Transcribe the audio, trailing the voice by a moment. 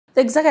The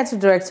Executive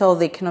Director of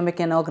the Economic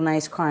and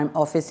Organized Crime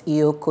Office,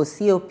 EOCO,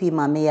 COP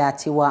Mameya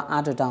Tiwa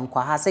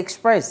Adodankwa, has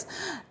expressed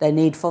the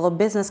need for the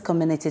business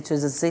community to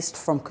desist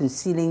from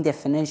concealing their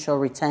financial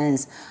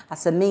returns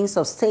as a means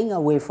of staying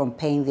away from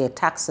paying their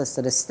taxes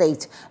to the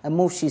state, a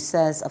move she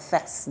says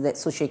affects the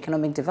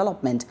socio-economic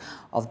development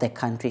of the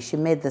country. She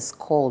made this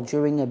call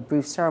during a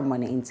brief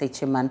ceremony in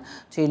Techiman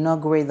to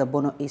inaugurate the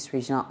Bono East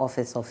Regional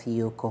Office of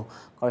EOCO.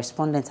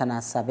 Correspondent Anna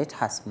Sabit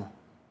has more.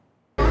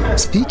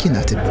 Speaking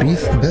at a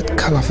brief but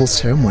colorful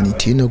ceremony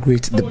to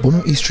inaugurate the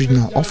Bono East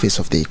Regional Office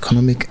of the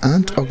Economic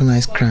and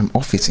Organized Crime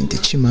Office in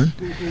Techiman,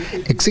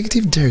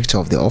 Executive Director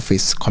of the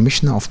Office,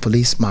 Commissioner of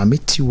Police Mameya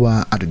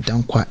Tiwa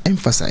Adodankwa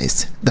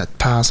emphasized that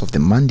part of the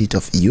mandate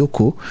of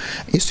EOCO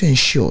is to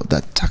ensure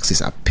that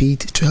taxes are paid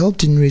to help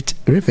generate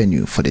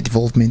revenue for the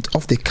development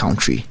of the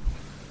country.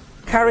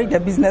 Carry the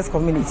business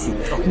community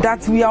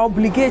that we are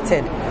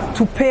obligated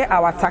to pay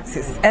our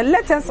taxes, and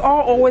let us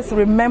all always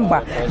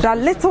remember that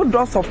little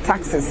drops of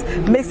taxes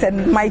makes a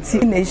mighty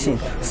nation.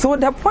 So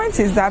the point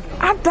is that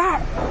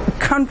other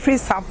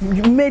countries have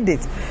made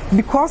it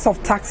because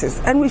of taxes,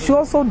 and we should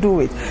also do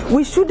it.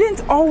 We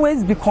shouldn't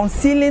always be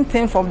concealing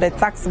things from the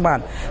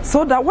taxman,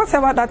 so that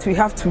whatever that we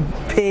have to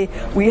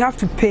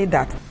pay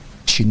that.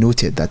 She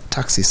noted that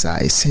taxes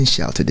are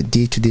essential to the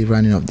day-to-day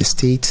running of the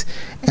state,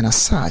 and as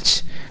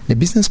such, the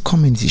business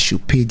community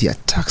should pay their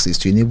taxes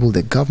to enable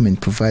the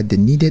government provide the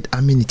needed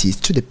amenities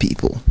to the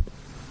people.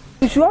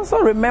 You should also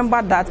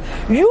remember that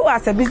you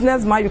as a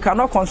businessman, you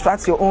cannot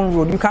construct your own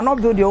road, you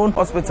cannot build your own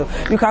hospital,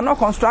 you cannot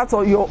construct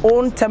your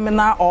own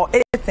terminal or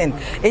anything.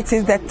 It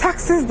is the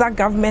taxes that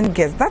government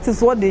gets. That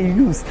is what they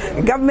use.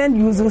 Government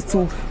uses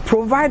to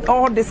provide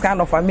all this kind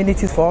of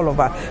amenities for all of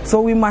us.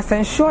 So we must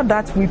ensure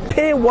that we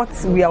pay what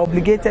we are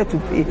obligated to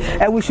pay,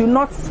 and we should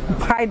not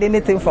hide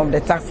anything from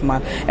the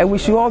taxman, and we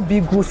should all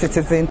be good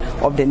citizens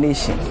of the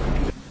nation.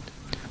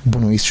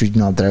 Bono East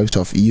Regional Director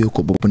of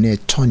EOCO, Bobone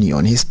Tony,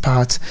 on his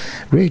part,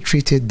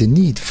 reiterated the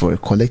need for a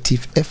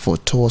collective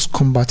effort towards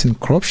combating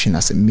corruption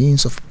as a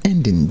means of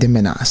ending the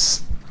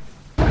menace.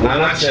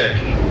 Nanache,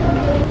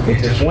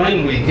 it is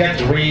when we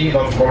get rid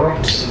of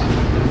corrupt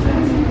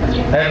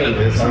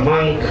elements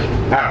among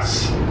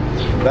us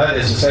that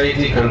the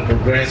society can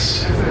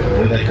progress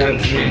and the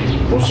country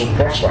also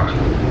prosper.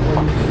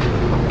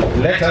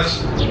 Let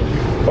us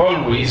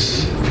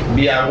always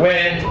be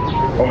aware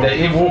of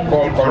the evil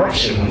called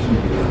corruption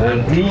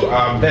and do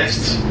our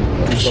best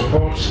to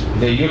support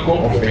the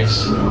EOCO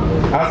office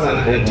as an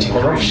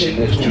anti-corruption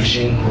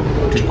institution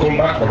to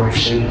combat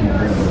corruption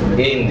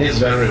in this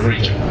very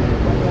region.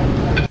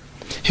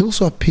 He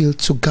also appealed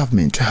to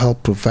government to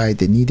help provide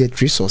the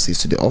needed resources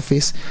to the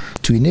office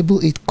to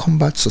enable it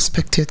combat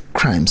suspected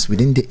crimes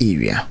within the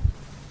area.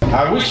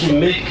 I wish to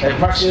make a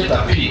passionate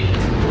appeal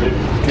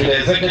to the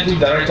Executive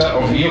Director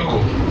of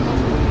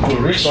EOCO to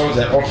resource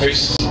the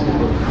office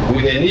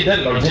with the needed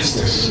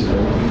logistics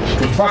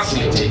to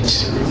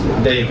facilitate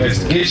the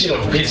investigation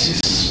of cases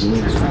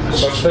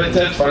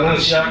suspected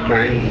financial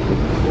crime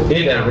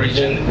in the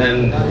region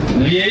and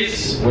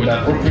liaise with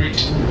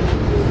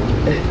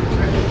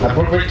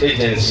appropriate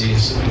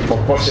agencies for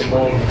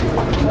possible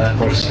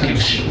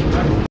prosecution.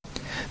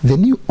 The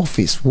new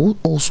office will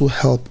also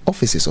help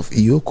offices of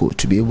EOCO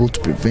to be able to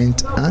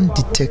prevent and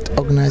detect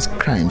organized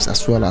crimes,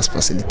 as well as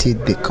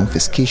facilitate the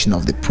confiscation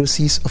of the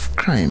proceeds of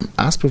crime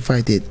as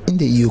provided in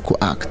the EOCO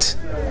Act.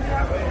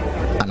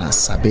 Anna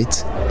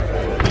Sabit,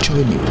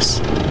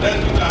 JoyNews,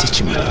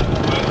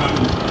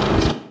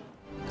 Techiman.